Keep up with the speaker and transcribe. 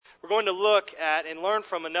going to look at and learn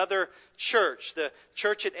from another church, the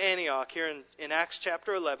church at Antioch here in Acts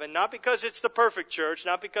chapter 11. Not because it's the perfect church,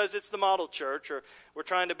 not because it's the model church, or we're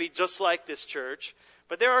trying to be just like this church,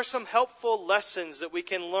 but there are some helpful lessons that we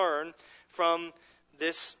can learn from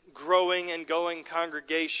this growing and going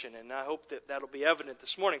congregation. And I hope that that'll be evident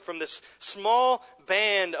this morning. From this small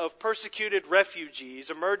band of persecuted refugees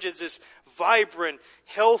emerges this vibrant,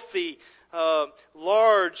 healthy,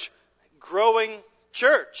 large, growing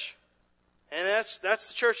church. And that's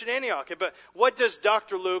the church at Antioch. But what does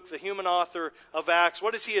Dr. Luke, the human author of Acts,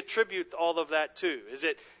 what does he attribute all of that to? Is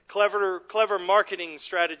it clever marketing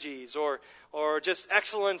strategies, or just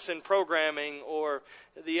excellence in programming, or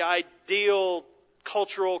the ideal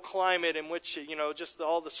cultural climate in which, just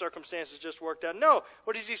all the circumstances just worked out? No.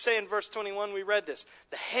 What does he say in verse 21? We read this.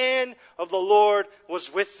 The hand of the Lord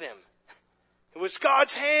was with them. It was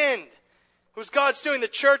God's hand. It was God's doing. The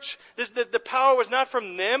church, the power was not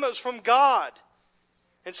from them, it was from God.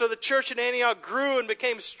 And so the church at Antioch grew and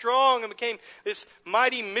became strong and became this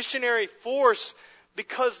mighty missionary force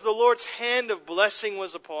because the Lord's hand of blessing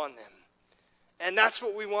was upon them. And that's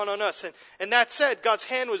what we want on us. And that said, God's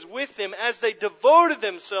hand was with them as they devoted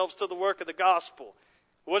themselves to the work of the gospel.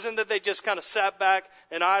 It wasn't that they just kind of sat back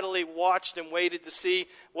and idly watched and waited to see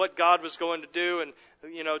what God was going to do and,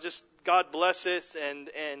 just God bless us and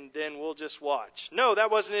then we'll just watch. No, that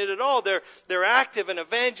wasn't it at all. They're active in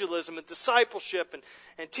evangelism and discipleship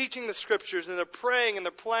and teaching the scriptures, and they're praying and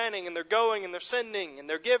they're planning and they're going and they're sending and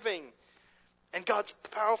they're giving. And God's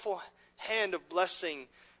powerful hand of blessing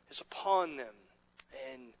is upon them.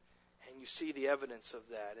 And you see the evidence of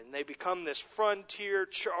that. And they become this frontier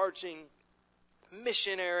charging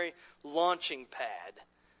missionary launching pad.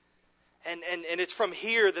 And it's from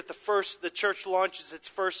here that the church launches its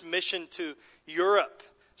first mission to Europe.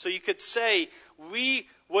 So you could say we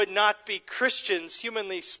would not be Christians,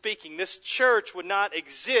 humanly speaking. This church would not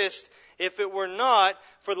exist if it were not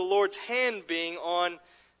for the Lord's hand being on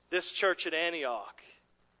this church at Antioch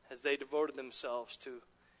as they devoted themselves to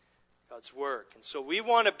God's work. And so we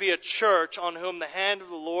want to be a church on whom the hand of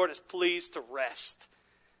the Lord is pleased to rest.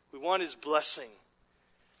 We want His blessing.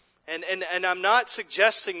 And I'm not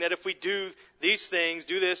suggesting that if we do these things,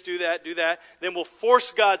 do this, do that, then we'll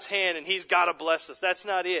force God's hand and He's got to bless us. That's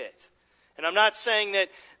not it. And I'm not saying that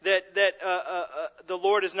the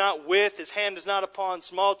Lord is not with, His hand is not upon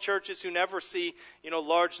small churches who never see,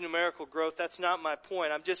 large numerical growth. That's not my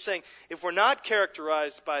point. I'm just saying if we're not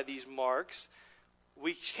characterized by these marks,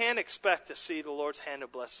 we can't expect to see the Lord's hand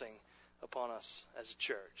of blessing upon us as a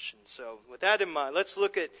church. And so with that in mind, let's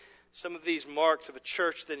look at some of these marks of a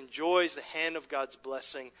church that enjoys the hand of God's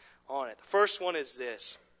blessing on it. The first one is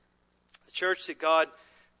this. The church that God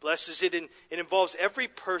blesses, it involves every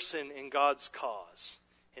person in God's cause,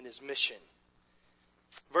 in His mission.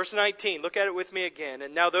 Verse 19, look at it with me again.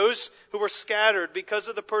 And now those who were scattered because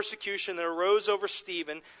of the persecution that arose over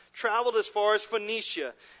Stephen traveled as far as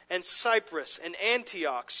Phoenicia and Cyprus and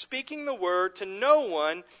Antioch, speaking the word to no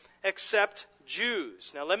one except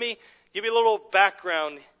Jews. Now let me give you a little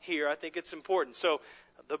background here. I think it's important. So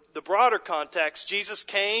the broader context, Jesus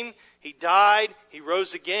came, He died, He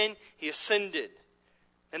rose again, He ascended.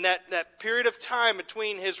 And that period of time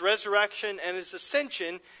between His resurrection and His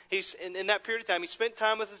ascension, in that period of time, He spent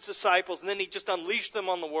time with His disciples, and then He just unleashed them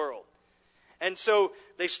on the world. And so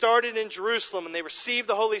they started in Jerusalem, and they received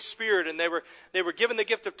the Holy Spirit, and they were given the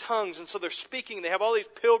gift of tongues, and so they're speaking. They have all these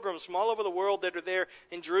pilgrims from all over the world that are there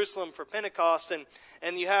in Jerusalem for Pentecost,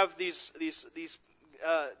 and you have these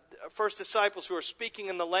first disciples who are speaking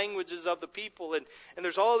in the languages of the people, and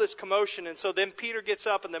there's all this commotion. And so then Peter gets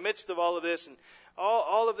up in the midst of all of this, and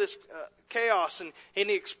all of this chaos, and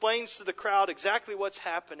he explains to the crowd exactly what's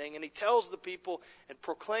happening, and he tells the people and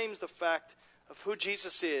proclaims the fact of who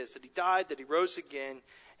Jesus is, that He died, that He rose again,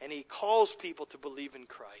 and he calls people to believe in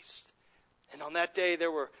Christ. And on that day there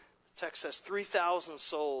were, the text says, 3,000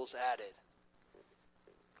 souls added.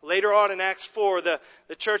 Later on in Acts 4, the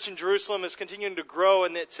church in Jerusalem is continuing to grow,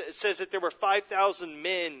 and it says that there were 5,000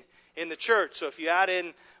 men in the church. So if you add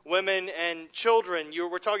in women and children,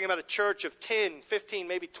 we're talking about a church of 10, 15,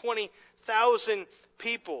 maybe 20,000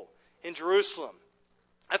 people in Jerusalem.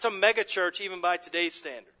 That's a mega church even by today's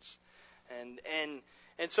standards.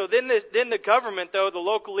 And so then the government, though, the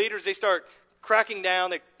local leaders, they start cracking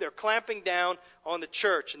down. They're clamping down on the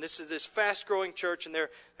church. And this is this fast-growing church, and they're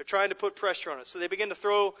trying to put pressure on it. So they begin to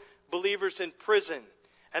throw believers in prison.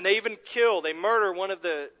 And they even they murder one of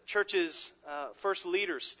the church's first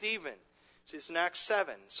leaders, Stephen. It's in Acts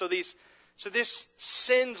 7. So this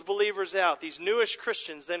sends believers out. These newish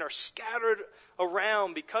Christians then are scattered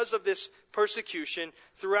around because of this persecution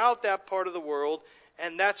throughout that part of the world.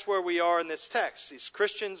 And that's where we are in this text. These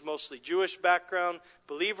Christians, mostly Jewish background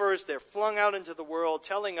believers, they're flung out into the world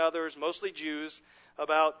telling others, mostly Jews,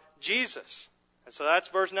 about Jesus. And so that's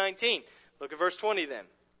verse 19. Look at verse 20 then.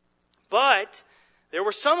 But there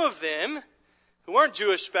were some of them who weren't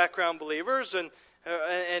Jewish background believers, and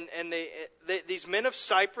these men of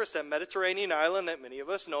Cyprus, that Mediterranean island that many of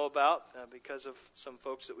us know about because of some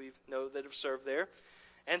folks that we know that have served there,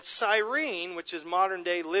 and Cyrene, which is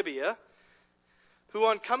modern-day Libya, who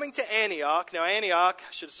on coming to Antioch, now Antioch,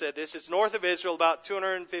 I should have said this, it's north of Israel, about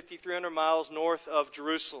 250, 300 miles north of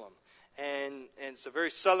Jerusalem. And it's a very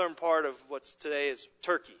southern part of what's today is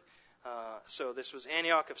Turkey. So this was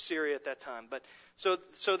Antioch of Syria at that time. But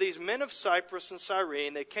so these men of Cyprus and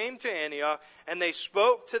Cyrene, they came to Antioch and they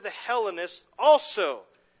spoke to the Hellenists also.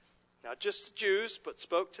 Not just the Jews, but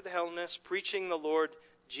spoke to the Hellenists, preaching the Lord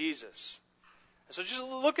Jesus. And so just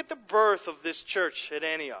look at the birth of this church at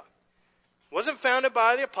Antioch. It wasn't founded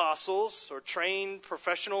by the apostles or trained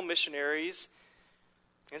professional missionaries.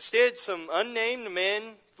 Instead, some unnamed men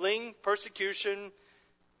fleeing persecution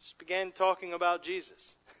just began talking about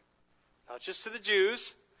Jesus. Not just to the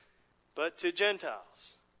Jews, but to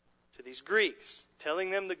Gentiles, to these Greeks,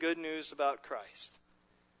 telling them the good news about Christ.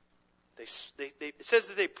 It says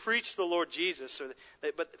that they preached the Lord Jesus,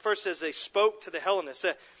 but first says they spoke to the Hellenists.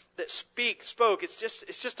 That spoke, it's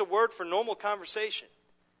just a word for normal conversation.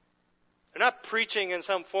 They're not preaching in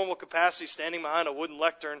some formal capacity, standing behind a wooden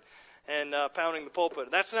lectern and pounding the pulpit.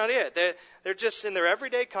 That's not it. They're just in their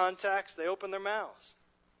everyday contacts. They open their mouths.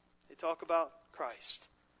 They talk about Christ.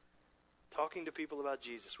 Talking to people about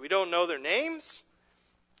Jesus. We don't know their names,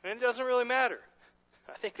 and it doesn't really matter.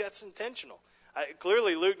 I think that's intentional.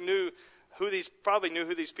 Clearly, Luke probably knew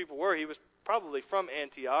who these people were. He was probably from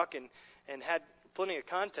Antioch and had plenty of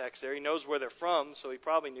context there. He knows where they're from, so he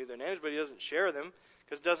probably knew their names, but he doesn't share them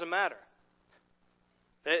because it doesn't matter.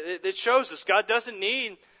 It shows us God doesn't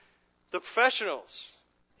need the professionals.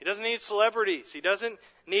 He doesn't need celebrities. He doesn't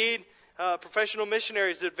need professional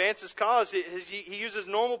missionaries to advance his cause. He uses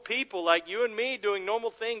normal people like you and me doing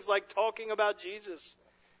normal things like talking about Jesus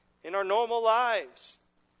in our normal lives.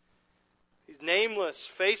 These nameless,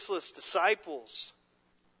 faceless disciples.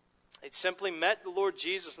 They'd simply met the Lord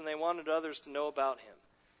Jesus and they wanted others to know about him.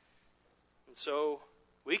 And so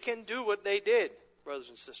we can do what they did, brothers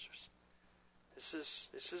and sisters. This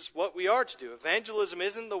is what we are to do. Evangelism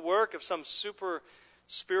isn't the work of some super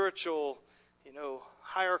spiritual,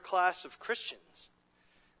 higher class of Christians.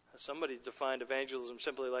 Somebody defined evangelism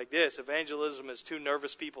simply like this. Evangelism is two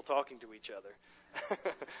nervous people talking to each other.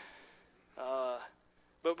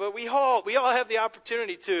 But we all have the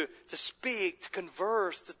opportunity to speak, to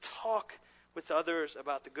converse, to talk with others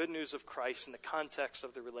about the good news of Christ in the context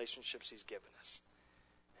of the relationships he's given us.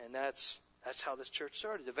 And that's how this church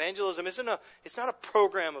started. Evangelism it's not a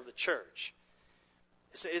program of the church.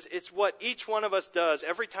 It's what each one of us does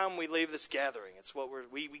every time we leave this gathering. It's what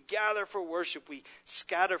we gather for worship. We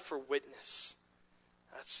scatter for witness.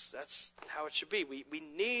 That's how it should be. We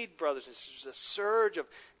need, brothers and sisters, a surge of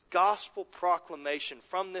gospel proclamation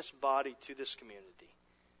from this body to this community.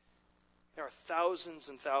 There are thousands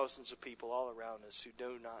and thousands of people all around us who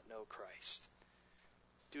do not know Christ,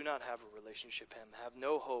 do not have a relationship with him, have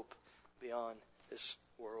no hope beyond this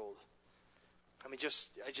world.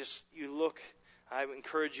 You look. I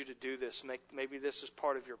encourage you to do this. Maybe this is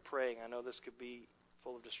part of your praying. I know this could be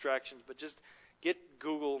full of distractions, but just get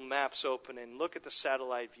Google Maps open and look at the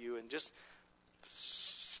satellite view and just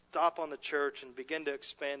stop on the church and begin to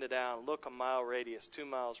expand it out. Look a mile radius, 2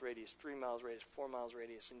 miles radius, 3 miles radius, 4 miles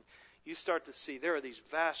radius. And you start to see there are these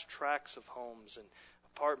vast tracts of homes and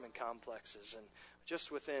apartment complexes and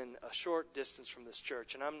just within a short distance from this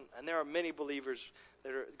church. And there are many believers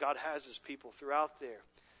God has his people throughout there.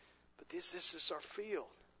 But this is our field.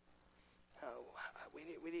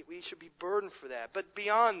 We should be burdened for that. But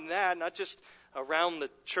beyond that, not just around the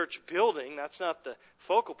church building, that's not the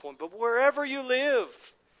focal point, but wherever you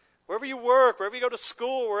live, wherever you work, wherever you go to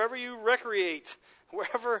school, wherever you recreate,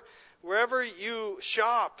 wherever you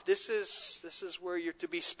shop, this is where you're to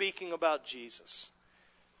be speaking about Jesus.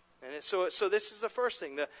 And so this is the first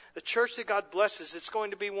thing. The church that God blesses, it's going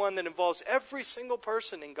to be one that involves every single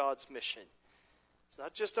person in God's mission. It's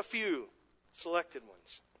not just a few selected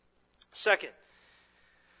ones. Second,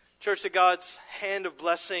 church that God's hand of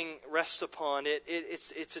blessing rests upon,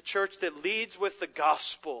 it's a church that leads with the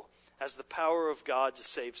gospel as the power of God to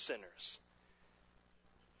save sinners.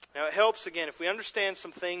 Now it helps, again, if we understand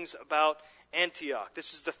some things about Antioch.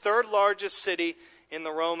 This is the third largest city in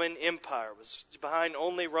the Roman Empire. It was behind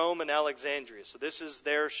only Rome and Alexandria. So this is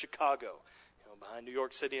their Chicago. behind New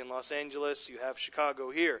York City and Los Angeles, you have Chicago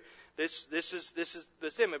here. This is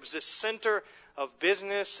them. It was this center of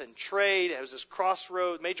business and trade. It was this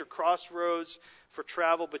major crossroads for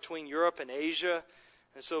travel between Europe and Asia.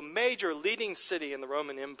 And so major leading city in the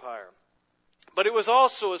Roman Empire. But it was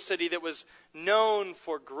also a city that was known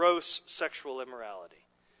for gross sexual immorality.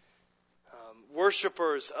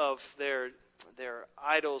 Worshippers of their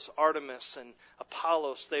idols, Artemis and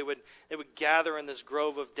Apollos, they would gather in this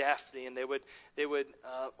grove of Daphne, and they would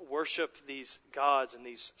worship these gods and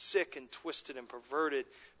these sick and twisted and perverted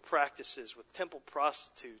practices with temple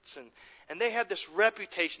prostitutes, and they had this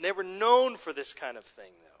reputation. They were known for this kind of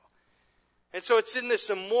thing, though. And so it's in this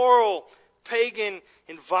immoral, pagan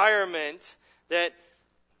environment that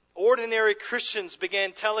ordinary Christians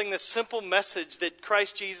began telling this simple message that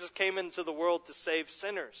Christ Jesus came into the world to save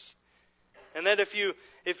sinners. And that if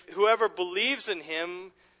whoever believes in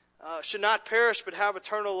him should not perish but have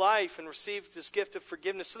eternal life and receive this gift of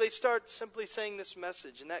forgiveness. So they start simply saying this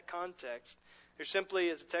message in that context. They're simply,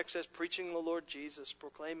 as the text says, preaching the Lord Jesus,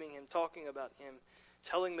 proclaiming him, talking about him,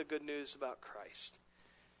 telling the good news about Christ.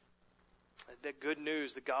 The good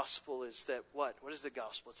news, the gospel is that what? What is the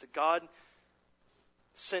gospel? It's that God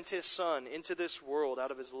sent his Son into this world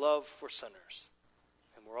out of his love for sinners.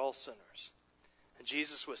 And we're all sinners. And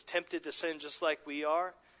Jesus was tempted to sin just like we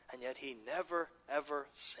are, and yet he never, ever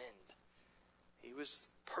sinned. He was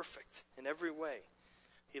perfect in every way.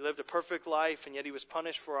 He lived a perfect life, and yet he was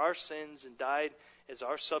punished for our sins and died as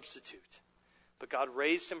our substitute. But God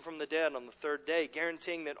raised him from the dead on the third day,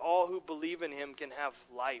 guaranteeing that all who believe in him can have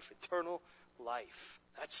life, eternal life.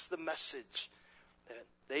 That's the message that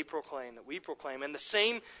they proclaim, that we proclaim. And the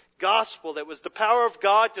same gospel that was the power of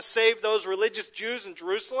God to save those religious Jews in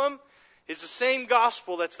Jerusalem is the same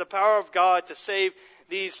gospel that's the power of God to save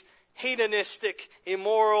these hedonistic,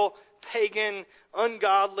 immoral, pagan,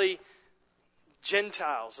 ungodly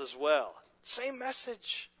Gentiles as well. Same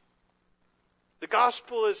message. The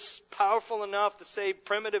gospel is powerful enough to save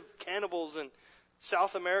primitive cannibals in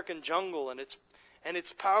South American jungle, and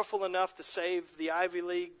it's powerful enough to save the Ivy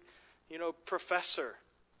League, professor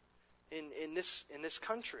in this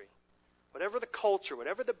country. Whatever the culture,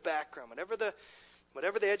 whatever the background, whatever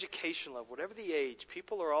the education level, whatever the age,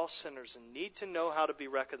 people are all sinners and need to know how to be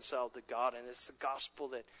reconciled to God, and it's the gospel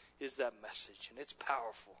that is that message, and it's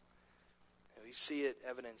powerful. And we see it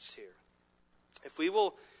evidenced here. If we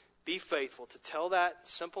will be faithful to tell that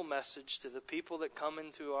simple message to the people that come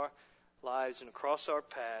into our lives and across our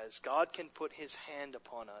paths, God can put his hand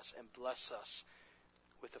upon us and bless us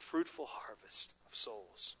with a fruitful harvest of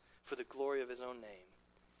souls for the glory of his own name.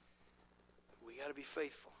 We got to be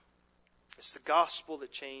faithful. It's the gospel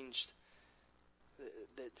that changed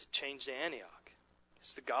Antioch.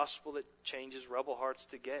 It's the gospel that changes rebel hearts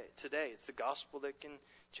today. It's the gospel that can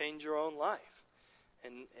change your own life.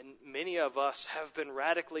 And many of us have been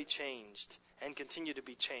radically changed and continue to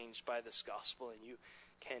be changed by this gospel, and you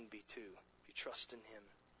can be too if you trust in him.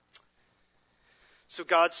 So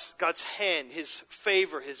God's hand, his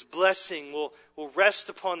favor, his blessing will rest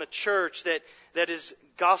upon the church that is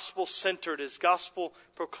gospel-centered, is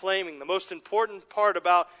gospel-proclaiming. The most important part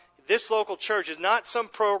about this local church is not some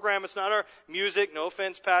program. It's not our music. No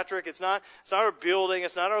offense, Patrick. It's not our building.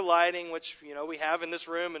 It's not our lighting, which we have in this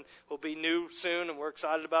room and will be new soon, and we're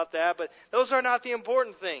excited about that. But those are not the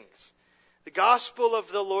important things. The gospel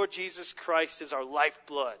of the Lord Jesus Christ is our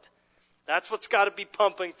lifeblood. That's what's got to be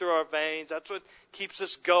pumping through our veins. That's what keeps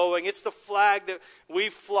us going. It's the flag that we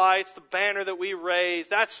fly. It's the banner that we raise.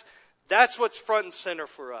 That's what's front and center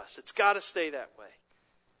for us. It's got to stay that way.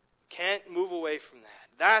 Can't move away from that.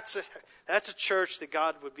 That's a church that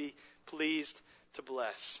God would be pleased to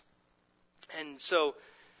bless. And so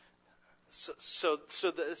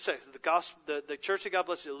the gospel, the church that God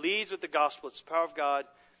blesses, it leads with the gospel. It's the power of God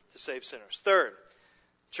to save sinners. Third,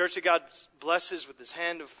 church that God blesses with his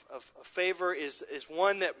hand of favor is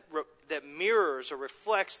one that mirrors or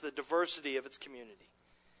reflects the diversity of its community.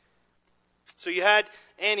 So you had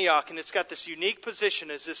Antioch, and it's got this unique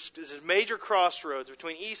position as this major crossroads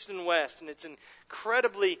between east and west, and it's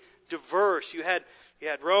incredibly diverse. You had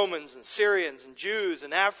Romans and Syrians and Jews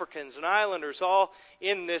and Africans and islanders all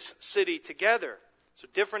in this city together. So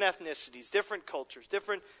different ethnicities, different cultures,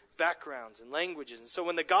 different backgrounds and languages. And so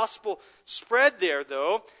when the gospel spread there,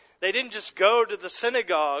 though, they didn't just go to the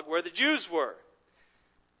synagogue where the Jews were.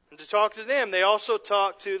 And to talk to them, they also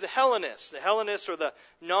talked to the Hellenists. The Hellenists are the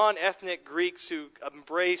non-ethnic Greeks who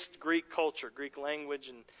embraced Greek culture, Greek language,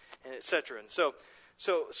 and etc. And so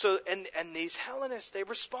these Hellenists, they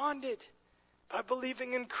responded by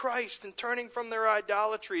believing in Christ and turning from their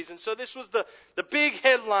idolatries. And so this was the big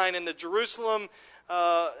headline in the Jerusalem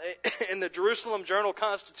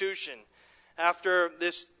Journal-Constitution after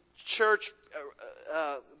this church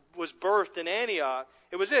was birthed in Antioch.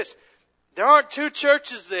 It was this: there aren't two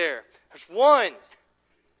churches there. There's one.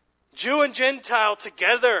 Jew and Gentile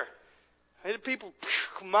together. And the people,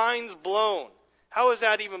 minds blown. How is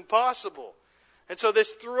that even possible? And so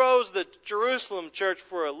this throws the Jerusalem church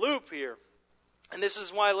for a loop here. And this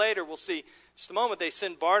is why later we'll see, just a moment, they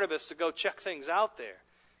send Barnabas to go check things out there.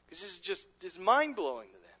 Because this is just mind-blowing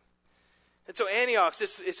to them. And so Antioch,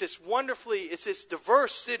 it's this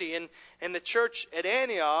diverse city. And the church at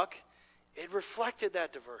Antioch, it reflected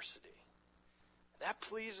that diversity. That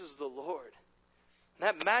pleases the Lord. And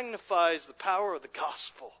that magnifies the power of the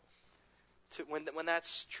gospel when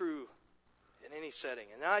that's true in any setting.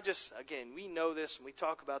 And we know this, and we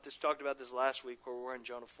talked about this last week where we were in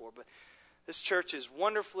Jonah 4, but this church is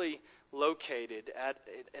wonderfully located at,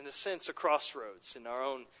 in a sense, a crossroads in our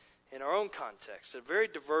own context, a very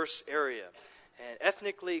diverse area. And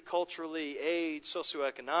ethnically, culturally, age,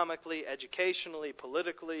 socioeconomically, educationally,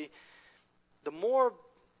 politically, the more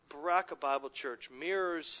Baraka Bible Church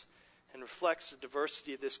mirrors and reflects the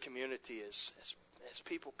diversity of this community as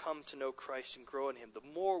people come to know Christ and grow in Him, the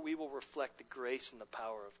more we will reflect the grace and the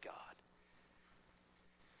power of God.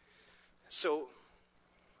 So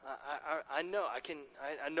I know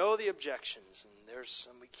the objections, and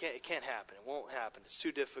it can't happen. It won't happen. It's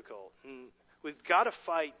too difficult. And we've got to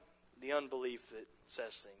fight the unbelief that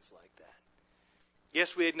says things like that.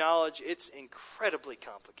 Yes, we acknowledge it's incredibly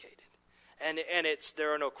complicated. And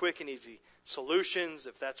there are no quick and easy solutions,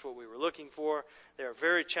 if that's what we were looking for. There are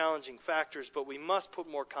very challenging factors, but we must put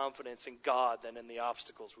more confidence in God than in the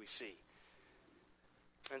obstacles we see.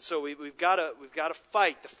 And so we've got to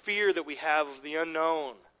fight the fear that we have of the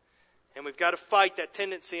unknown. And we've got to fight that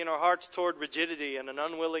tendency in our hearts toward rigidity and an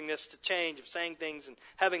unwillingness to change, of saying things and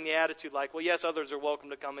having the attitude like, well, yes, others are welcome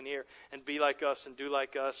to come in here and be like us and do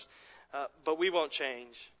like us, but we won't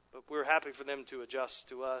change. But we're happy for them to adjust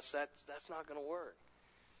to us. That's not going to work.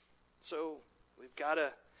 So we've got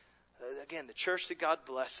to, again, the church that God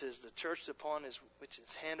blesses, the church upon which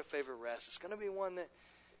His hand of favor rests, it's going to be one that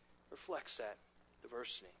reflects that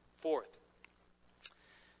diversity. Fourth,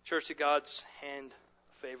 church that God's hand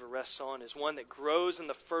of favor rests on is one that grows in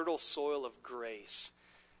the fertile soil of grace,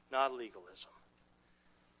 not legalism.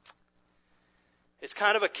 It's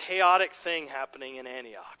kind of a chaotic thing happening in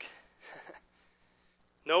Antioch.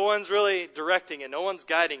 No one's really directing it. No one's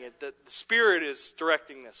guiding it. The Spirit is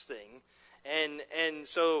directing this thing. And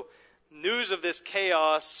so news of this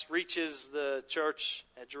chaos reaches the church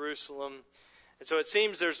at Jerusalem. And so it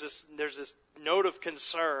seems there's this note of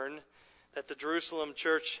concern that the Jerusalem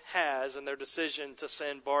church has in their decision to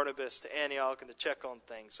send Barnabas to Antioch and to check on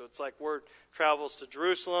things. So it's like word travels to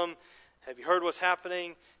Jerusalem. Have you heard what's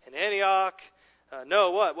happening in Antioch?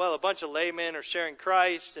 No, what? Well, a bunch of laymen are sharing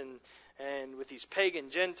Christ and with these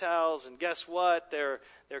pagan Gentiles, and guess what? They're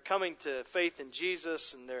coming to faith in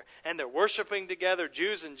Jesus, and they're worshiping together,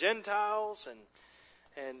 Jews and Gentiles,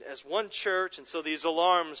 and as one church. And so these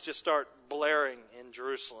alarms just start blaring in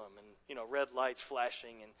Jerusalem, and red lights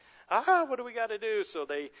flashing, and what do we got to do? So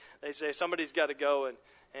they say somebody's got to go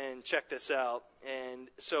and check this out. And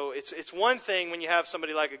so it's one thing when you have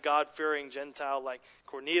somebody like a God-fearing Gentile like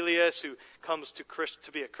Cornelius who comes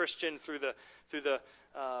to be a Christian through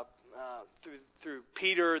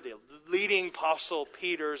Peter, the leading apostle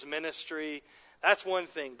Peter's ministry. That's one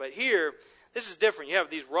thing. But here, this is different. You have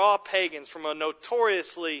these raw pagans from a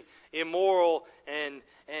notoriously immoral and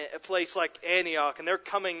a place like Antioch, and they're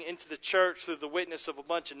coming into the church through the witness of a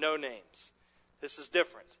bunch of no-names. This is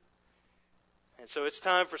different. And so it's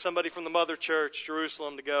time for somebody from the mother church,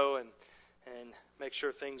 Jerusalem, to go and make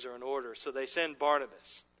sure things are in order. So they send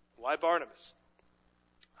Barnabas. Why Barnabas?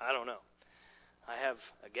 I don't know. I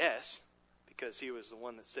have a guess, because he was the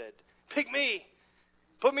one that said, pick me,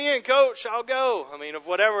 put me in, coach, I'll go. Of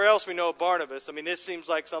whatever else we know of Barnabas, this seems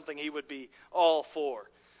like something he would be all for.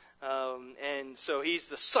 And so he's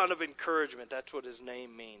the son of encouragement. That's what his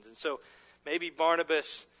name means. And so maybe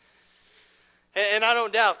Barnabas, and I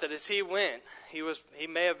don't doubt that as he went, he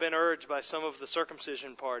may have been urged by some of the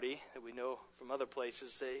circumcision party that we know from other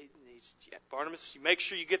places. Barnabas, you make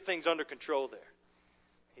sure you get things under control there.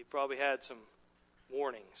 He probably had some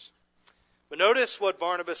warnings. But notice what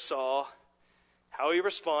Barnabas saw, how he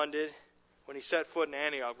responded when he set foot in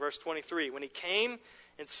Antioch. Verse 23, when he came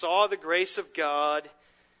and saw the grace of God,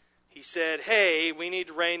 he said, hey, we need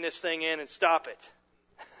to rein this thing in and stop it.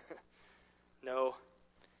 No.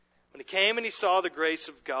 When he came and he saw the grace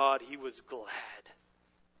of God, he was glad.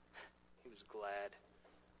 He was was glad.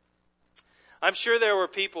 I'm sure there were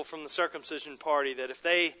people from the circumcision party that if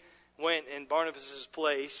they went in Barnabas'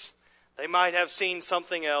 place, they might have seen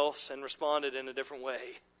something else and responded in a different way.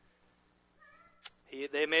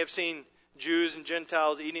 They may have seen Jews and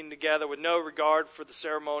Gentiles eating together with no regard for the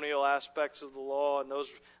ceremonial aspects of the law and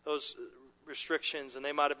those restrictions, and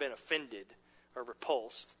they might have been offended or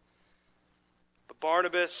repulsed. But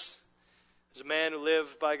Barnabas was a man who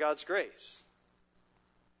lived by God's grace.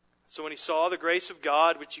 So when he saw the grace of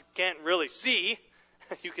God, which you can't really see,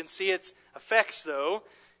 you can see its effects though,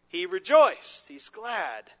 he rejoiced. He's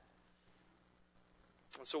glad.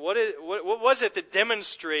 And so what was it that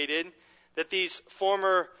demonstrated that these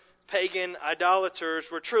former pagan idolaters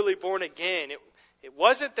were truly born again? It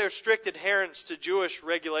wasn't their strict adherence to Jewish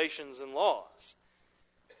regulations and laws.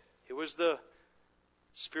 It was the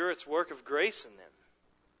Spirit's work of grace in them.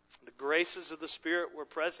 The graces of the Spirit were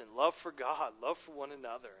present. Love for God, love for one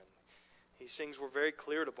another. And these things were very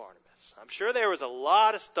clear to Barnabas. I'm sure there was a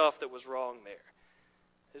lot of stuff that was wrong there.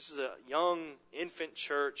 This is a young infant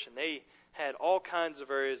church, and they had all kinds of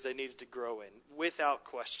areas they needed to grow in, without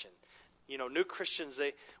question. You know, new Christians,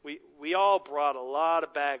 we all brought a lot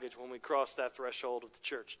of baggage when we crossed that threshold of the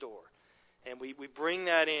church door. And we bring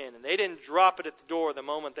that in. And they didn't drop it at the door the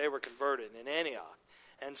moment they were converted in Antioch.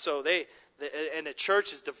 And so and the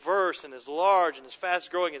church is diverse and as large and as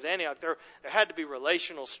fast growing as Antioch. There had to be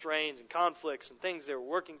relational strains and conflicts and things they were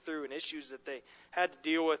working through and issues that they had to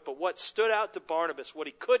deal with. But what stood out to Barnabas, what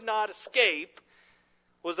he could not escape,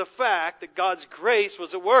 was the fact that God's grace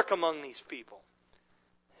was at work among these people.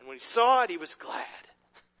 And when he saw it, he was glad.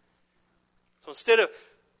 So instead of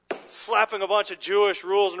slapping a bunch of Jewish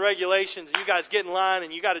rules and regulations, and you guys get in line,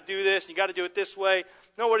 and you got to do this, and you got to do it this way.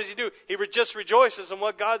 No, what does he do? He just rejoices in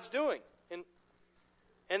what God's doing.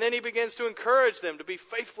 And then he begins to encourage them to be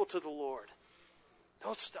faithful to the Lord.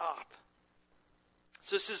 Don't stop.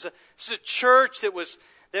 So this is a church that was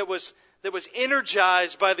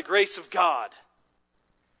energized by the grace of God.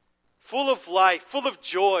 Full of life, full of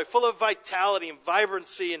joy, full of vitality and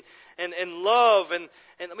vibrancy and love. And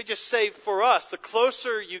let me just say for us, the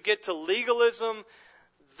closer you get to legalism,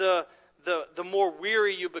 the more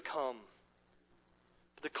weary you become.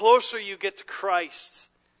 The closer you get to Christ,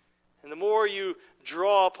 and the more you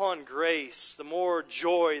draw upon grace, the more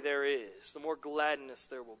joy there is, the more gladness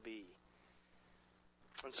there will be.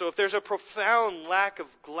 And so if there's a profound lack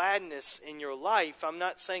of gladness in your life, I'm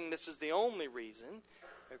not saying this is the only reason.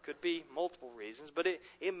 There could be multiple reasons, but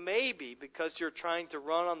it may be because you're trying to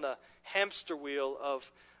run on the hamster wheel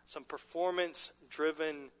of some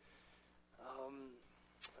performance-driven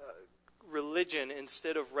religion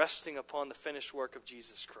instead of resting upon the finished work of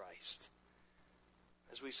Jesus Christ.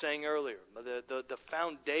 As we sang earlier, the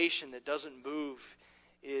foundation that doesn't move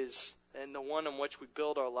is, and the one on which we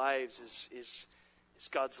build our lives is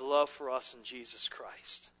God's love for us in Jesus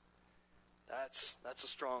Christ. That's a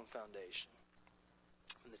strong foundation.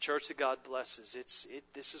 And the church that God blesses, this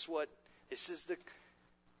is the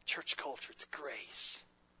church culture. It's grace.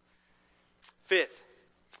 Fifth,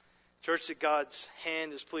 church that God's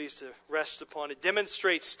hand is pleased to rest upon. It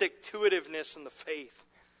demonstrates stick-to-itiveness in the faith.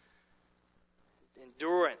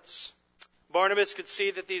 Endurance. Barnabas could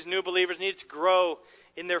see that these new believers needed to grow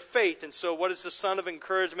in their faith. And so what does the son of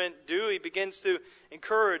encouragement do? He begins to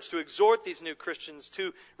encourage, to exhort these new Christians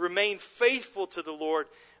to remain faithful to the Lord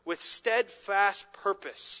with steadfast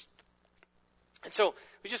purpose. And so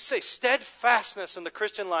we just say steadfastness in the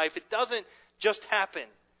Christian life. It doesn't just happen.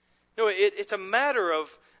 No, it's a matter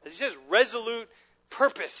of, as he says, resolute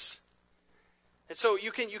purpose. And so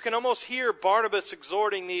you can almost hear Barnabas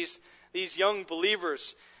exhorting these young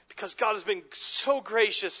believers, because God has been so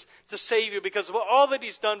gracious to save you because of all that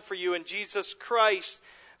He's done for you in Jesus Christ.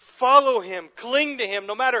 Follow Him, cling to Him,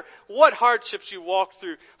 no matter what hardships you walk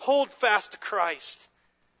through. Hold fast to Christ.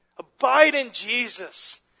 Abide in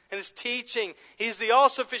Jesus and His teaching. He's the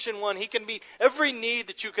all-sufficient one. He can meet every need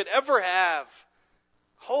that you could ever have.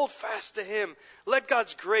 Hold fast to Him. Let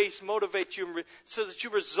God's grace motivate you so that you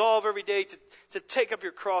resolve every day to take up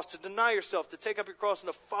your cross, to deny yourself, to take up your cross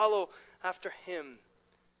and to follow after Him.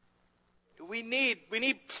 We need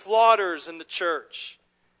plotters in the church.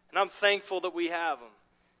 And I'm thankful that we have them.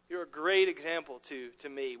 You're a great example to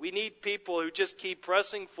me. We need people who just keep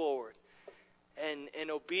pressing forward and in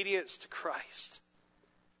obedience to Christ.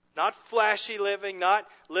 Not flashy living, not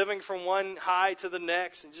living from one high to the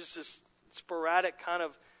next and just this sporadic kind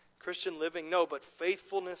of Christian living. No, but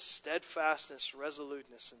faithfulness, steadfastness,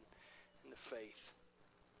 resoluteness in the faith.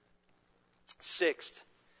 Sixth,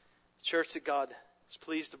 the church that God is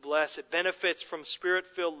pleased to bless, it benefits from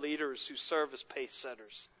Spirit-filled leaders who serve as pace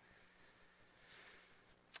setters.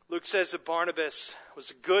 Luke says that Barnabas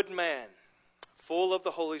was a good man, full of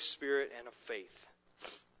the Holy Spirit and of faith.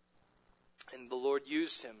 And the Lord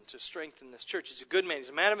used him to strengthen this church. He's a good man. He's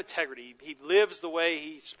a man of integrity. He lives the way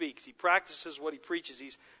he speaks. He practices what he preaches.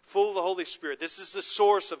 He's full of the Holy Spirit. This is the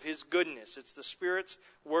source of his goodness. It's the Spirit's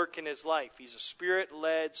work in his life. He's a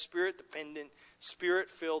Spirit-led, Spirit-dependent,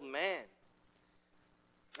 Spirit-filled man.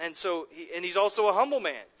 And so, he's also a humble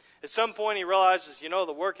man. At some point he realizes,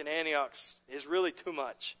 the work in Antioch is really too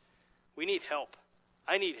much. We need help.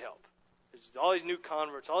 I need help. There's all these new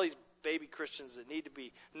converts, all these baby Christians that need to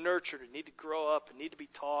be nurtured and need to grow up and need to be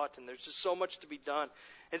taught, and there's just so much to be done.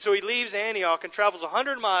 And so he leaves Antioch and travels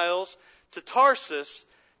 100 miles to Tarsus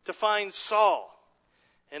to find Saul.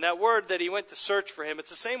 And that word that he went to search for him, it's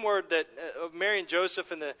the same word that of Mary and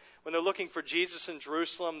Joseph when they're looking for Jesus in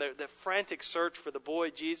Jerusalem, the frantic search for the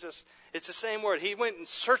boy Jesus. It's the same word. He went and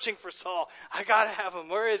searching for Saul. I got to have him.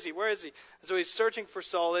 Where is he? Where is he? And so he's searching for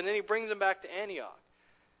Saul, and then he brings him back to Antioch.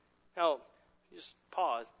 Now, just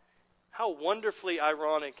pause. How wonderfully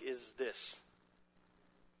ironic is this?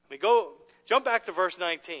 Jump back to verse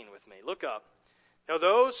 19 with me. Look up. Now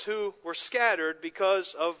those who were scattered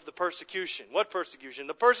because of the persecution. What persecution?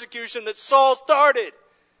 The persecution that Saul started.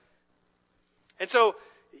 And so,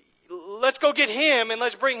 let's go get him and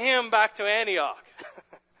let's bring him back to Antioch.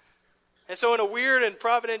 And so in a weird and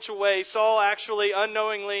providential way, Saul actually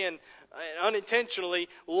unknowingly and unintentionally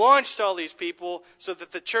launched all these people so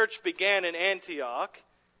that the church began in Antioch.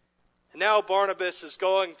 And now Barnabas is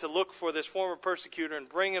going to look for this former persecutor and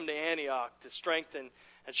bring him to Antioch to strengthen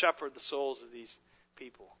and shepherd the souls of these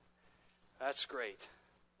people. That's great.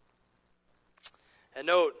 And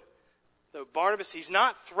note, Barnabas, he's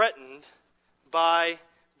not threatened by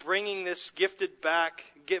bringing this gifted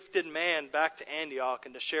man back to Antioch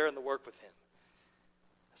and to share in the work with him.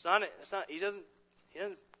 He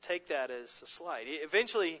doesn't take that as a slight.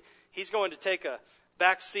 Eventually, he's going to take a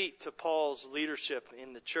back seat to Paul's leadership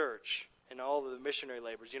in the church and all of the missionary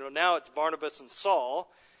labors. Now it's Barnabas and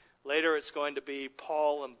Saul. Later it's going to be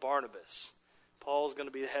Paul and Barnabas. Paul's going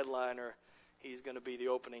to be the headliner. He's going to be the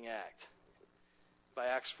opening act. By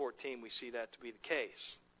Acts 14, we see that to be the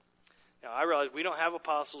case. Now, I realize we don't have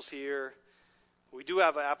apostles here. We do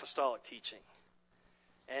have apostolic teaching.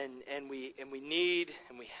 And we need,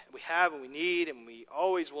 and we have, and we need, and we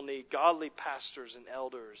always will need godly pastors and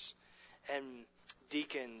elders and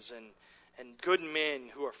deacons and good men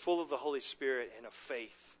who are full of the Holy Spirit and of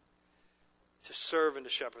faith to serve and to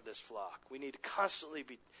shepherd this flock. We need to constantly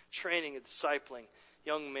be training and discipling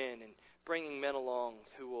young men and bringing men along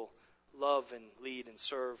who will love and lead and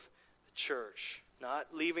serve the church.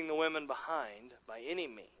 Not leaving the women behind by any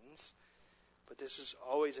means, but this is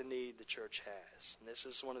always a need the church has. And this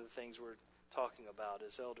is one of the things we're talking about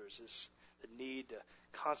as elders, is the need to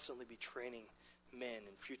constantly be training men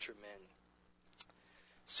and future men.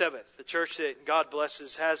 Seventh, the church that God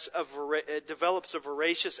blesses develops a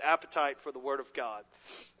voracious appetite for the Word of God.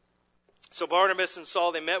 So Barnabas and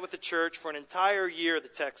Saul, they met with the church for an entire year, the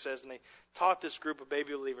text says, and they taught this group of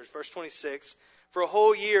baby believers. Verse 26, for a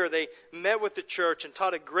whole year they met with the church and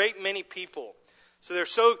taught a great many people. So they're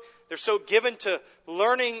so given to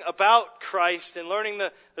learning about Christ and learning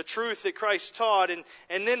the truth that Christ taught and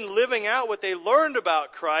then living out what they learned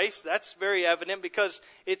about Christ. That's very evident because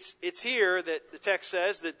it's here that the text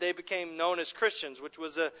says that they became known as Christians, which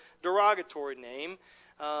was a derogatory name.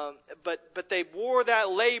 But they wore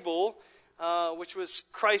that label, which was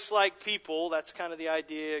Christ-like people. That's kind of the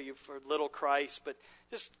idea. You've heard little Christ, but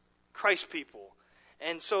just Christ people.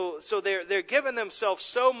 And so they're giving themselves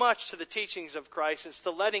so much to the teachings of Christ, and to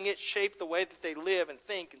letting it shape the way that they live and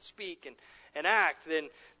think and speak and act, then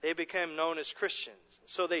they became known as Christians.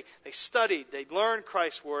 So they studied, they learned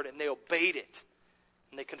Christ's word, and they obeyed it.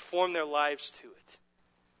 And they conformed their lives to it.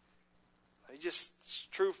 It's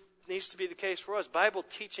true, needs to be the case for us. Bible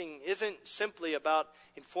teaching isn't simply about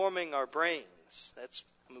informing our brains.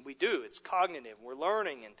 We do. It's cognitive. We're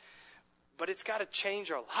learning, but it's got to change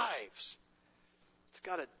our lives. It's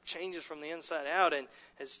got to change us from the inside out, and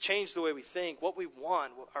has changed the way we think, what we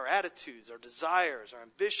want, our attitudes, our desires, our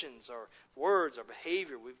ambitions, our words, our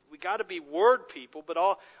behavior. We got to be word people, but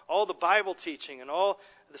all the Bible teaching and all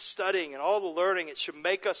the studying and all the learning, it should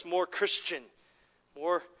make us more Christian,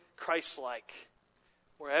 more Christ-like,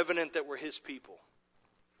 more evident that we're His people.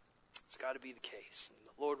 It's got to be the case. And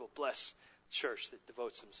the Lord will bless the church that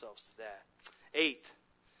devotes themselves to that. 8th,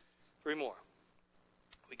 3 more.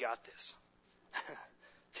 We got this.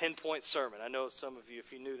 10-point sermon. I know some of you,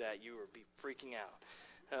 if you knew that, you would be freaking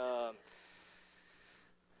out.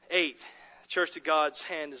 8th, the church that God's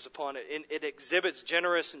hand is upon it. It exhibits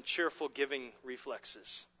generous and cheerful giving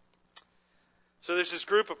reflexes. So there's this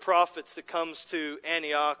group of prophets that comes to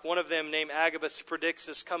Antioch. One of them, named Agabus, predicts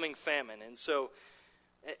this coming famine. And so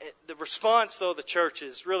the response, though, of the church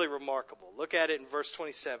is really remarkable. Look at it in verse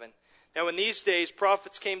 27. Now in these days,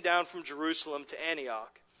 prophets came down from Jerusalem to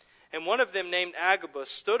Antioch. And one of them, named Agabus,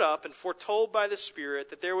 stood up and foretold by the Spirit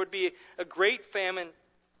that there would be a great famine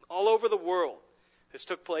all over the world. This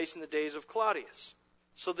took place in the days of Claudius.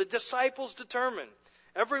 So the disciples determined,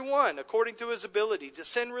 every one according to his ability, to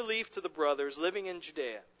send relief to the brothers living in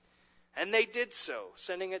Judea. And they did so,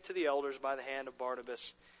 sending it to the elders by the hand of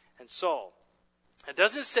Barnabas and Saul. It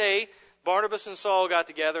doesn't say Barnabas and Saul got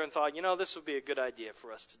together and thought, this would be a good idea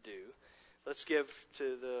for us to do. Let's give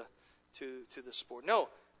to the sport. No, it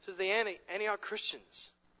says the Antioch Christians,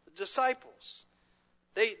 the disciples.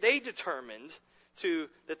 They determined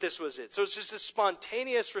that this was it. So it's just a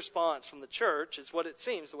spontaneous response from the church, is what it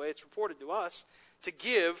seems, the way it's reported to us, to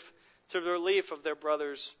give to the relief of their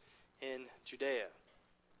brothers in Judea.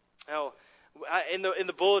 Now, in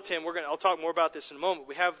the bulletin, I'll talk more about this in a moment.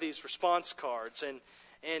 We have these response cards, and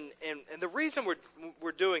the reason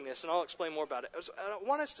we're doing this, and I'll explain more about it, is I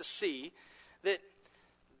want us to see that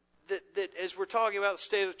as we're talking about the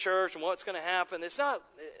state of the church and what's going to happen, it's not.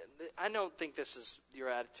 I don't think this is your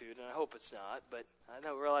attitude, and I hope it's not. But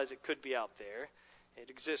I realize it could be out there. It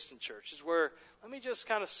exists in churches where, let me just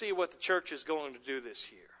kind of see what the church is going to do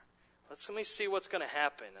this year. Let me see what's going to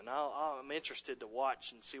happen, and I'm interested to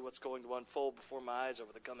watch and see what's going to unfold before my eyes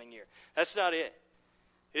over the coming year. That's not it.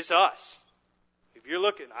 It's us. If you're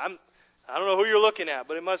looking, I don't know who you're looking at,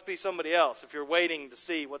 but it must be somebody else. If you're waiting to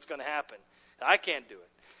see what's going to happen, I can't do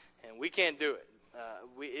it, and we can't do it.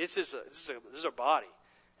 This is our body,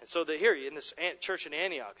 and so here in this church in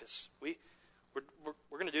Antioch, we're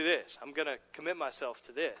going to do this. I'm going to commit myself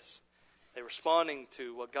to this. They're responding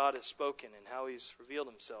to what God has spoken and how He's revealed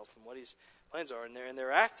Himself and what His plans are, and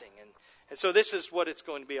they're acting. And so this is what it's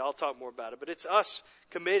going to be. I'll talk more about it. But it's us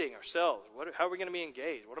committing ourselves. How are we going to be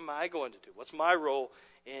engaged? What am I going to do? What's my role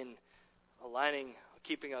in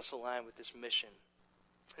keeping us aligned with this mission?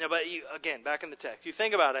 Now, but again, back in the text, you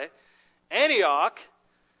think about it. Antioch,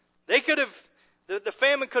 the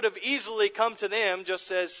famine could have easily come to them just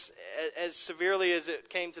as severely as it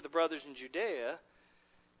came to the brothers in Judea.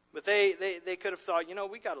 But they could have thought,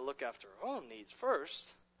 we got to look after our own needs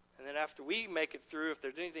first. And then after we make it through, if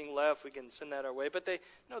there's anything left, we can send that our way. But they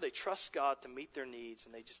trust God to meet their needs,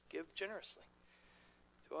 and they just give generously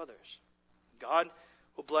to others. God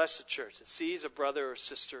will bless a church that sees a brother or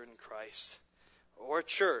sister in Christ, or a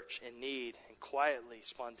church in need, and quietly,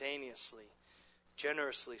 spontaneously,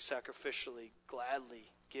 generously, sacrificially,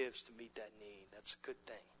 gladly gives to meet that need. That's a good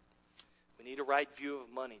thing. We need a right view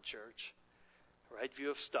of money, church. Right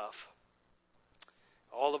view of stuff.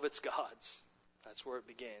 All of it's God's. That's where it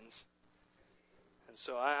begins. And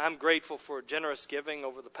so I'm grateful for generous giving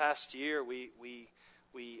over the past year. We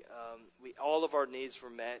all of our needs were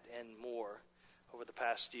met and more over the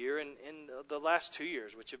past year, and in the last 2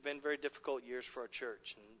 years, which have been very difficult years for our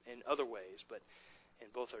church in other ways, but in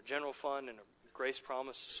both our general fund and our Grace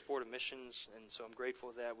Promise to support of missions. And so I'm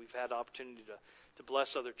grateful for that. We've had the opportunity to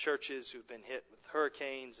bless other churches who've been hit with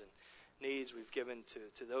hurricanes and needs. We've given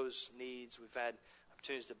to those needs. We've had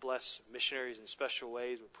opportunities to bless missionaries in special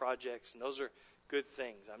ways with projects, and those are good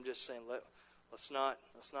things. I'm just saying, let's not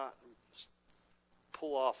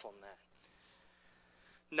pull off on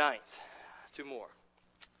that. Ninth, two more.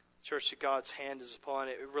 Church that God's hand is upon.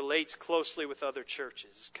 It relates closely with other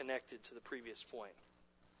churches. It's connected to the previous point.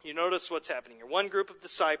 You notice what's happening here. One group of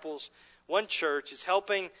disciples, one church, is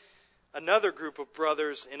helping another group of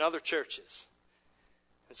brothers in other churches.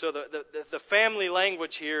 And so the family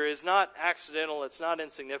language here is not accidental. It's not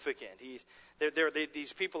insignificant.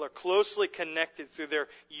 These people are closely connected through their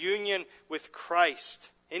union with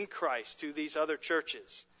Christ, in Christ, to these other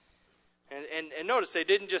churches. And notice, they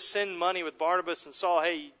didn't just send money with Barnabas and Saul,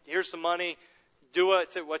 hey, here's some money, do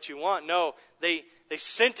what you want. No, they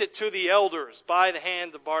sent it to the elders by the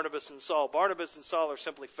hand of Barnabas and Saul. Barnabas and Saul are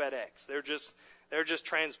simply FedEx. They're just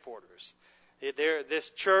transporters.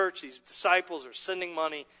 This church, these disciples are sending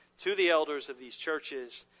money to the elders of these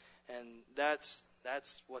churches, and that's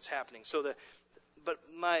what's happening. But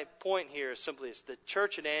my point here is simply this: the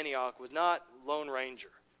church at Antioch was not Lone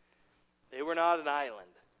Ranger. They were not an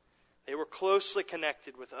island. They were closely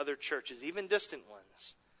connected with other churches, even distant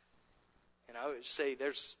ones. And I would say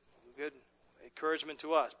there's good encouragement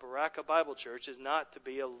to us. Baraka Bible Church is not to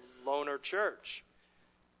be a loner church.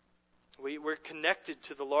 We're connected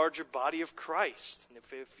to the larger body of Christ. And if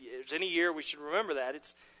there's any year we should remember that,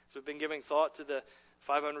 we've been giving thought to the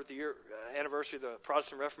 500th year anniversary of the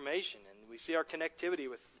Protestant Reformation. And we see our connectivity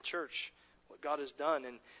with the church, what what God has done.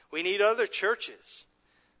 And we need other churches,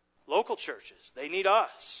 local churches. They need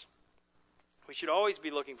us. We should always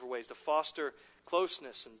be looking for ways to foster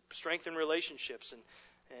closeness and strengthen relationships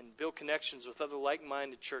and build connections with other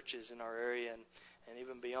like-minded churches in our area and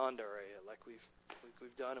even beyond our area, like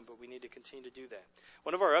we've done, but we need to continue to do that.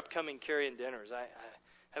 One of our upcoming carry-in dinners, I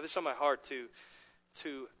have this on my heart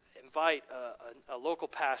to invite a local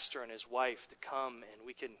pastor and his wife to come, and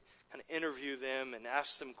we can kind of interview them and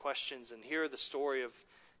ask them questions and hear the story of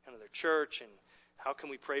kind of their church and how can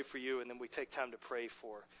we pray for you, and then we take time to pray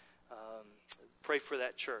for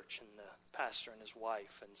that church and the pastor and his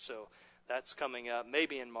wife. And so that's coming up,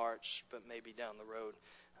 maybe in March, but maybe down the road.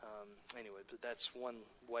 Anyway, but that's one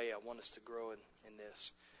way I want us to grow in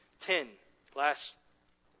this. 10, last,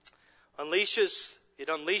 it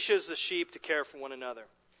unleashes the sheep to care for one another.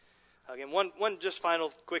 Again, one just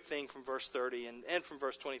final quick thing from verse 30 and from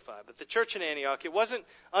verse 25. But the church in Antioch, it wasn't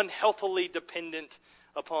unhealthily dependent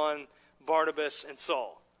upon Barnabas and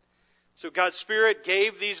Saul. So God's Spirit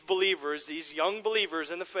gave these believers, these young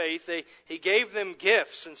believers in the faith, He gave them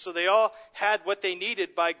gifts. And so they all had what they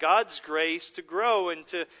needed by God's grace to grow and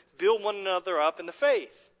to build one another up in the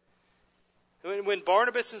faith. When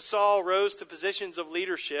Barnabas and Saul rose to positions of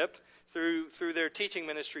leadership through their teaching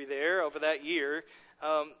ministry there over that year,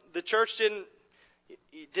 the church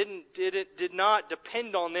did not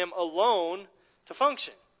depend on them alone to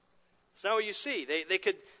function. It's not what you see. They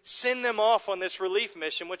could send them off on this relief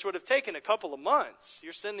mission, which would have taken a couple of months.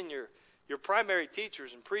 You're sending your primary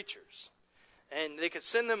teachers and preachers. And they could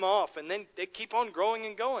send them off, and then they keep on growing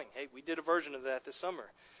and going. Hey, we did a version of that this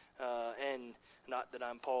summer. And not that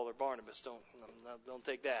I'm Paul or Barnabas. Don't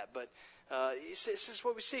take that. But this is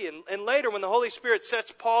what we see. And later, when the Holy Spirit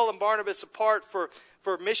sets Paul and Barnabas apart for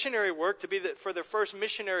missionary work, for their first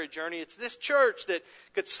missionary journey, it's this church that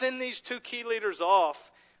could send these two key leaders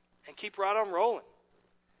off and keep right on rolling.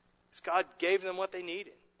 Because God gave them what they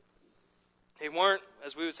needed. They weren't,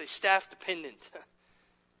 as we would say, staff dependent.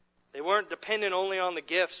 They weren't dependent only on the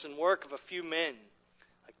gifts and work of a few men.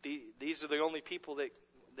 Like these are the only people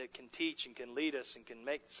that can teach and can lead us and can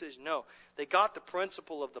make decisions. No, they got the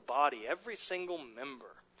principle of the body. Every single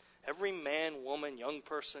member, every man, woman, young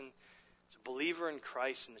person, is a believer in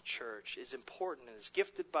Christ in the church, is important and is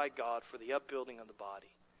gifted by God for the upbuilding of the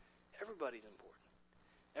body. Everybody's important.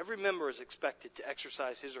 Every member is expected to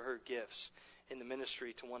exercise his or her gifts in the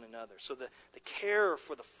ministry to one another. So the care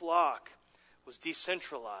for the flock was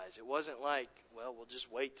decentralized. It wasn't like, well, we'll just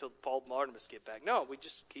wait till Paul and Barnabas get back. No, we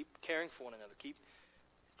just keep caring for one another, keep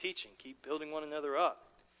teaching, keep building one another up.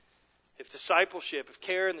 If discipleship, if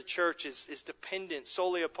care in the church is dependent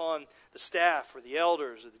solely upon the staff or the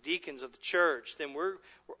elders or the deacons of the church, then we're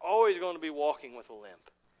always going to be walking with a limp.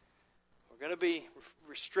 We're going to be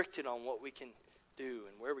restricted on what we can do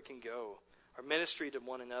and where we can go. Our ministry to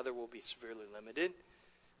one another will be severely limited.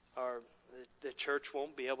 The church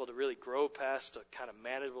won't be able to really grow past a kind of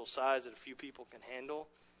manageable size that a few people can handle.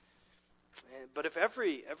 But if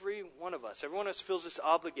every one of us feels this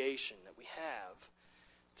obligation that we have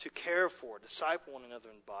to care for, disciple one another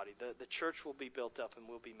in the body, the church will be built up and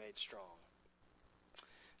will be made strong.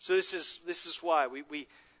 So this is why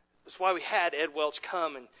that's why we had Ed Welch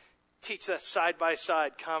come and teach that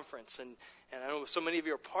side-by-side conference. And I know so many of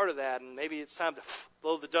you are part of that, and maybe it's time to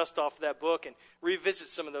blow the dust off of that book and revisit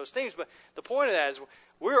some of those things. But the point of that is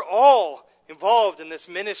we're all involved in this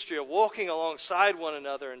ministry of walking alongside one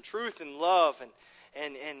another in truth and love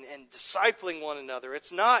and discipling one another.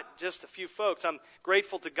 It's not just a few folks. I'm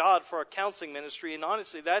grateful to God for our counseling ministry, and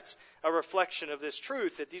honestly, that's a reflection of this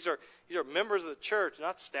truth, that these are members of the church,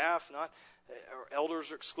 not staff, not or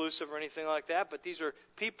elders are exclusive or anything like that, but these are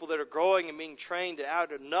people that are growing and being trained to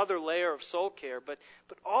add another layer of soul care. But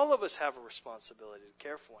all of us have a responsibility to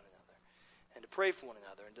care for one another and to pray for one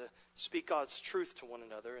another and to speak God's truth to one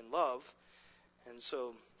another in love. And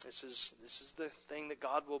so this is the thing that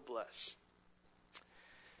God will bless.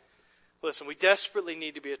 Listen, we desperately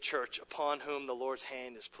need to be a church upon whom the Lord's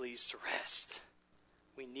hand is pleased to rest.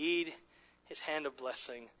 We need His hand of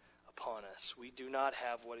blessing upon us. We do not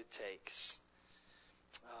have what it takes.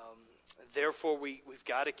 Therefore, we've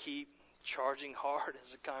got to keep charging hard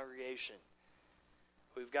as a congregation.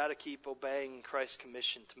 We've got to keep obeying Christ's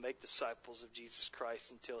commission to make disciples of Jesus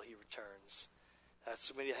Christ until He returns.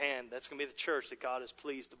 That's going to be the church that God is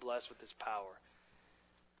pleased to bless with His power.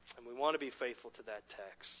 And we want to be faithful to that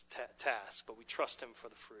task, but we trust Him for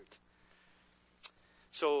the fruit.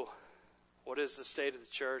 So, what is the state of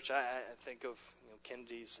the church? I think of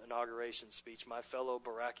Kennedy's inauguration speech, my fellow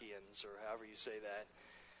Barakians, or however you say that.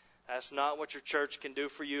 Ask not what your church can do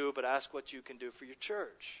for you, but ask what you can do for your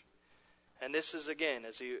church. And this is, again,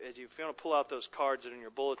 as you if you want to pull out those cards that are in your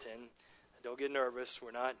bulletin, don't get nervous.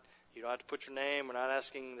 You don't have to put your name. We're not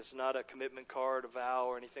asking, this is not a commitment card, a vow,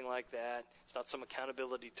 or anything like that. It's not some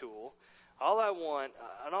accountability tool. All I want,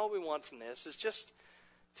 and all we want from this is just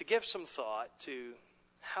to give some thought to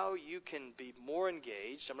how you can be more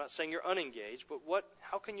engaged. I'm not saying you're unengaged, but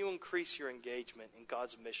how can you increase your engagement in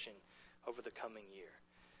God's mission over the coming year?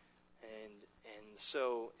 And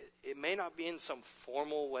so it may not be in some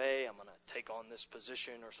formal way, I'm going to take on this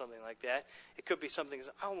position or something like that. It could be something,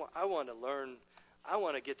 I want to learn, I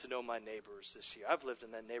want to get to know my neighbors this year. I've lived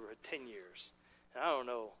in that neighborhood 10 years, and I don't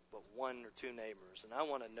know but one or two neighbors. And I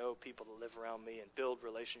want to know people that live around me and build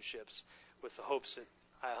relationships with the hopes that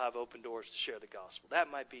I'll have open doors to share the gospel.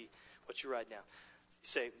 That might be what you write down. You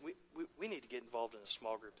say, we need to get involved in a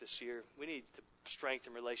small group this year. We need to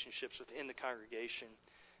strengthen relationships within the congregation.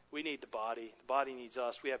 We need the body. The body needs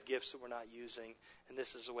us. We have gifts that we're not using, and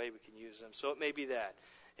this is a way we can use them. So it may be that.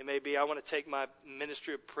 It may be I want to take my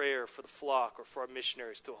ministry of prayer for the flock or for our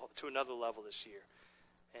missionaries to another level this year.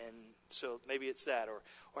 And so maybe it's that.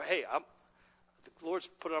 Or hey, the Lord's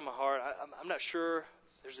put it on my heart. I'm not sure if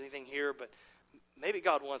there's anything here, but maybe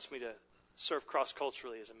God wants me to serve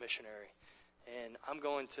cross-culturally as a missionary. And I'm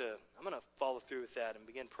going to follow through with that and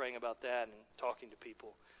begin praying about that and talking to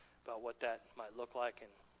people about what that might look like and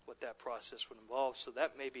what that process would involve. So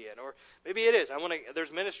that may be it. Or maybe it is.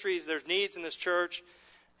 There's ministries, there's needs in this church,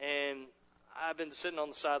 and I've been sitting on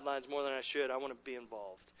the sidelines more than I should. I want to be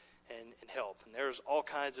involved and help. And there's all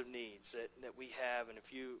kinds of needs that we have. And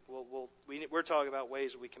if we're talking about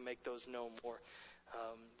ways that we can make those known more.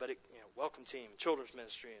 Welcome team, children's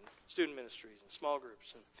ministry, and student ministries, and small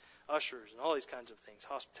groups, and ushers, and all these kinds of things,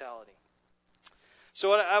 hospitality. So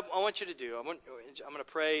what I want you to do, I'm going to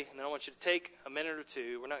pray, and then I want you to take a minute or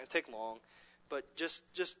two. We're not going to take long, but just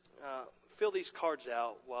fill these cards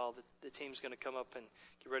out while the team's going to come up and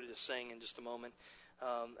get ready to sing in just a moment.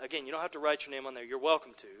 Again, you don't have to write your name on there. You're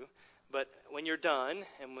welcome to. But when you're done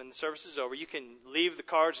and when the service is over, you can leave the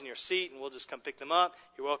cards in your seat and we'll just come pick them up.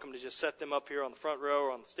 You're welcome to just set them up here on the front row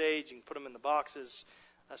or on the stage. You can put them in the boxes.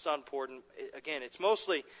 That's not important. Again, it's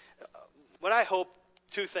mostly what I hope,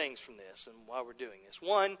 two things from this and why we're doing this.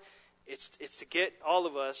 One, it's to get all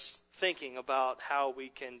of us thinking about how we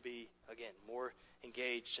can be, again, more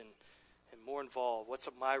engaged and more involved. What's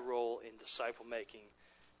my role in disciple making?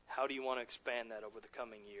 How do you want to expand that over the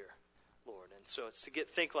coming year, Lord? And so it's to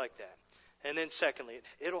think like that. And then secondly,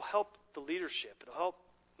 it'll help the leadership. It'll help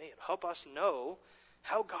me. It'll help us know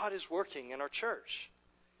how God is working in our church.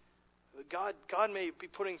 God may be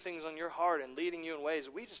putting things on your heart and leading you in ways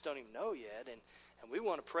that we just don't even know yet. And we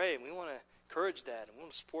want to pray and we want to encourage that and we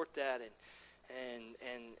want to support that. And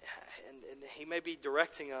He may be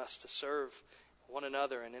directing us to serve one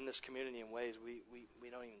another and in this community in ways we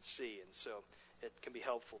don't even see. And so it can be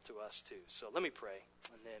helpful to us too. So let me pray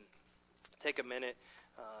and then take a minute.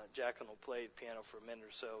 Jacqueline will play the piano for a minute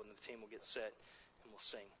or so, and the team will get set, and we'll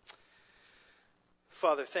sing.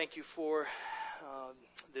 Father, thank you for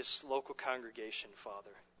this local congregation,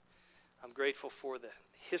 Father. I'm grateful for the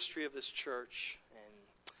history of this church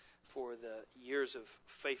and for the years of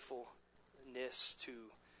faithfulness to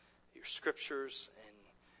your scriptures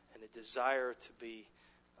and a desire to be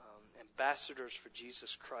ambassadors for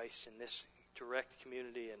Jesus Christ in this direct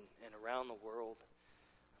community and around the world.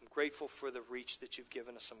 I'm grateful for the reach that you've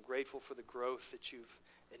given us. I'm grateful for the growth that you've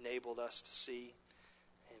enabled us to see.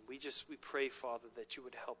 And we pray, Father, that you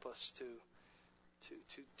would help us to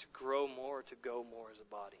grow more, to go more as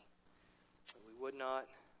a body. And we would not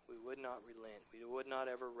relent. We would not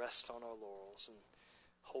ever rest on our laurels and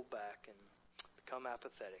hold back and become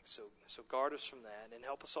apathetic. So guard us from that, and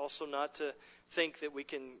help us also not to think that we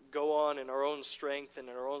can go on in our own strength and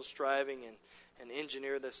in our own striving and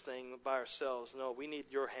engineer this thing by ourselves. No, we need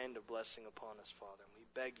your hand of blessing upon us, Father, and we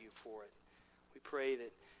beg you for it. We pray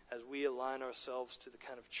that as we align ourselves to the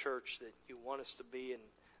kind of church that you want us to be and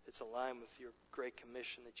that's aligned with your great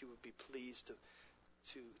commission, that you would be pleased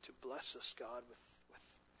to bless us, God, with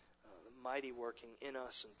the mighty working in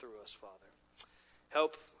us and through us, Father.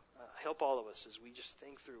 Help all of us as we just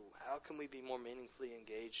think through how can we be more meaningfully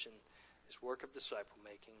engaged in this work of disciple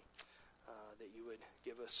making, that you would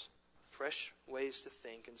give us fresh ways to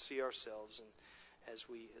think and see ourselves, and as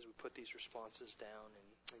we put these responses down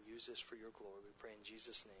and use this for your glory. We pray in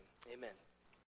Jesus' name. Amen.